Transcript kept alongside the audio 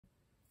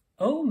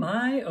Oh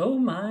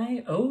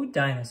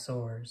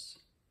Dinosaurs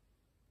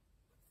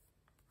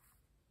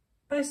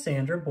by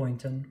Sandra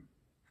Boynton.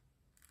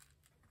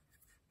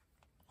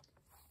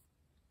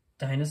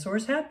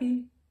 Dinosaurs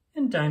happy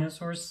and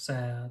dinosaurs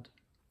sad.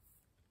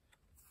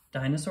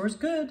 Dinosaurs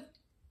good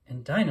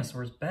and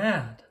dinosaurs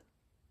bad.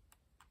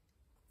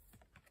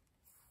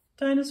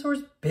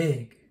 Dinosaurs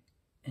big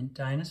and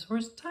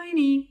dinosaurs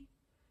tiny.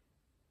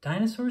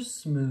 Dinosaurs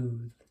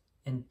smooth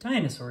and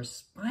dinosaurs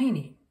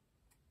spiny.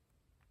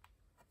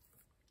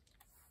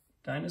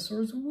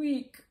 Dinosaurs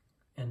weak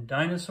and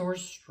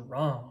dinosaurs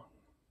strong.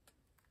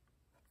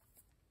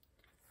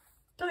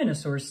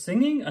 Dinosaurs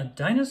singing a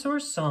dinosaur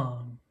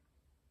song.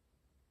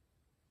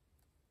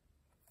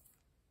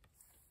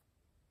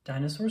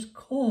 Dinosaurs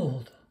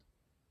cold,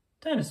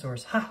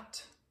 dinosaurs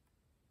hot.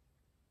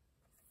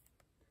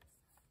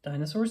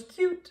 Dinosaurs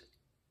cute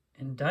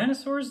and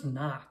dinosaurs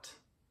not.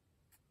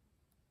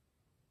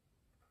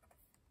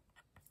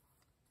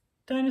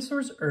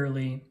 Dinosaurs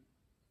early,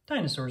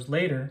 dinosaurs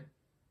later.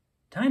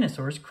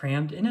 Dinosaurs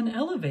crammed in an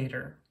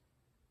elevator.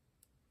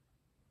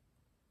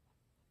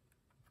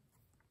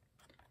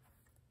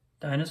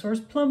 Dinosaurs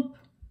plump,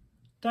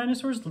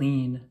 dinosaurs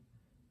lean.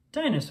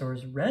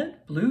 Dinosaurs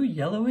red, blue,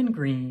 yellow, and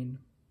green.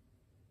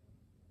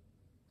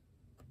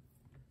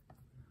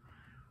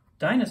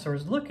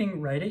 Dinosaurs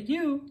looking right at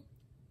you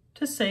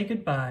to say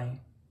goodbye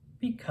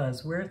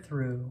because we're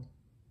through.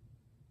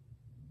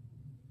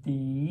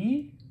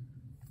 The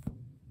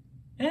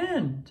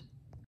end.